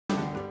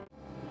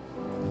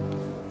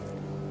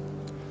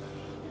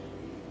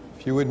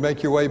If you would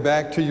make your way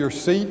back to your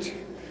seat,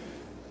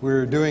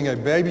 we're doing a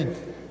baby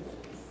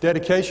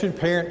dedication,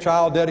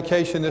 parent-child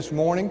dedication this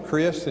morning.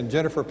 Chris and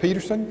Jennifer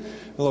Peterson,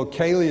 little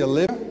Kaylee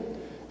Olivia,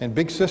 and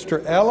big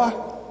sister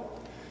Ella.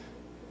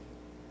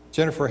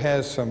 Jennifer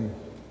has some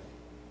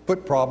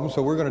foot problems,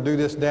 so we're going to do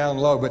this down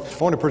low. But I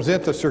want to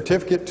present the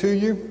certificate to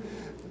you.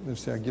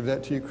 Let's see, I'll give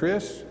that to you,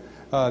 Chris.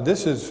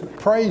 This is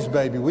Praise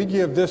Baby. We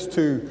give this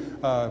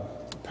to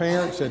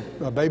parents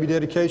at baby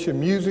dedication,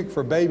 music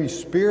for baby's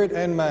spirit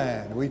and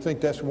mind. We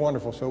think that's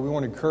wonderful, so we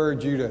want to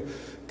encourage you to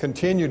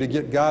continue to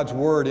get God's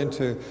Word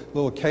into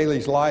little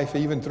Kaylee's life,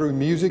 even through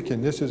music.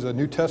 And this is a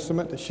New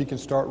Testament that she can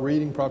start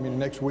reading probably in the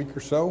next week or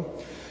so.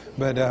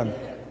 But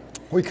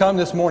we come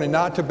this morning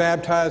not to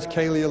baptize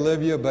Kaylee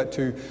Olivia, but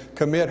to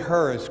commit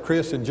her, as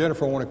Chris and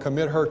Jennifer want to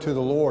commit her to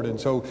the Lord. And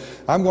so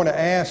I'm going to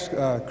ask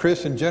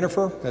Chris and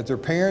Jennifer, as their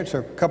parents,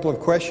 a couple of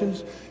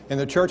questions. In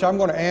the church, I'm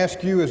going to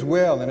ask you as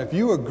well. And if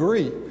you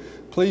agree,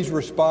 please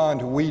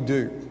respond, "We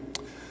do."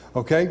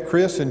 Okay,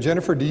 Chris and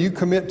Jennifer, do you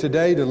commit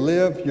today to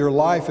live your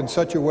life in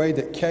such a way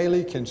that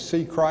Kaylee can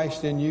see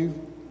Christ in you?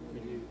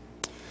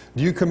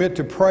 Do you commit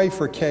to pray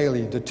for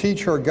Kaylee, to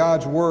teach her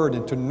God's Word,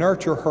 and to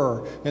nurture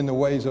her in the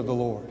ways of the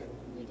Lord?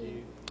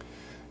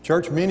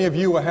 Church, many of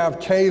you will have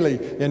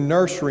Kaylee in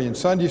nursery and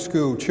Sunday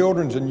school,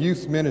 children's and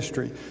youth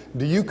ministry.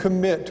 Do you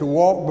commit to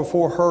walk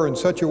before her in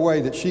such a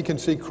way that she can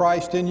see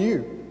Christ in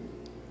you?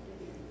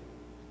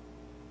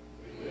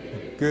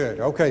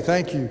 Good. Okay,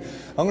 thank you.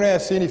 I'm going to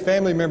ask any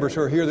family members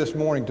who are here this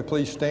morning to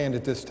please stand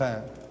at this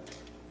time.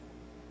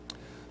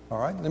 All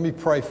right, let me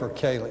pray for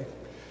Kaylee.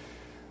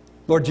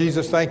 Lord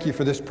Jesus, thank you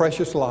for this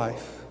precious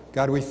life.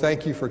 God, we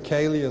thank you for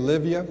Kaylee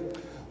Olivia.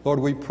 Lord,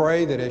 we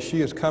pray that as she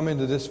has come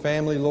into this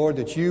family, Lord,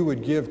 that you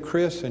would give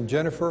Chris and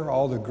Jennifer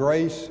all the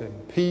grace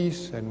and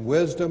peace and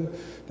wisdom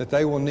that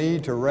they will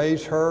need to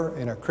raise her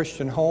in a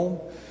Christian home.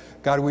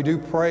 God, we do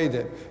pray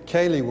that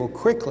Kaylee will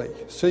quickly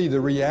see the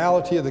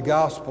reality of the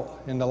gospel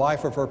in the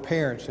life of her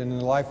parents and in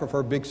the life of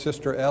her big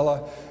sister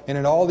Ella and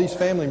in all these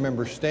family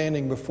members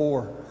standing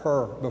before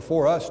her,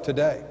 before us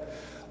today.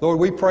 Lord,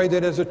 we pray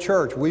that as a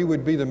church we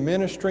would be the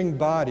ministering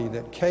body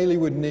that Kaylee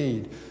would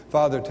need,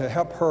 Father, to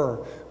help her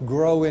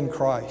grow in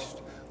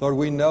Christ. Lord,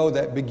 we know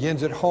that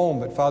begins at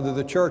home, but Father,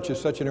 the church is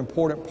such an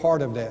important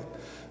part of that.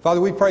 Father,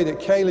 we pray that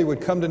Kaylee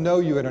would come to know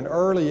you at an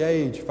early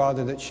age,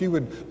 Father, that she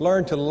would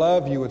learn to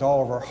love you with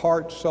all of her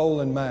heart,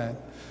 soul, and mind.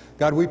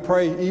 God, we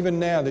pray even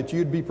now that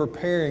you'd be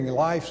preparing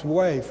life's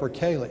way for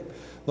Kaylee.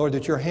 Lord,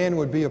 that your hand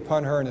would be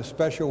upon her in a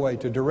special way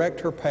to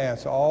direct her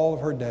paths all of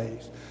her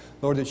days.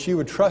 Lord, that she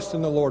would trust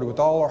in the Lord with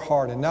all her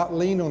heart and not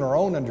lean on her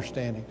own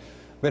understanding,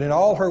 but in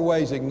all her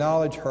ways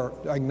acknowledge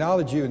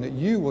you, and that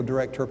you will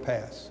direct her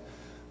paths.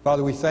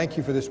 Father, we thank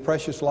you for this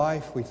precious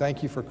life. We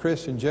thank you for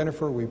Chris and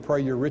Jennifer. We pray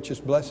your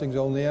richest blessings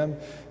on them.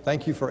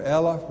 Thank you for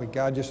Ella.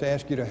 God, just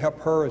ask you to help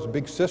her as a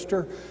big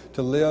sister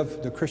to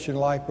live the Christian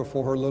life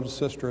before her little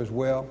sister as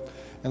well.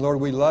 And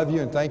Lord, we love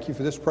you and thank you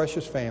for this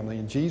precious family.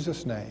 In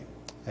Jesus' name,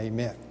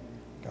 amen.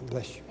 God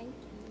bless you. Thank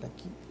you.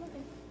 Thank you.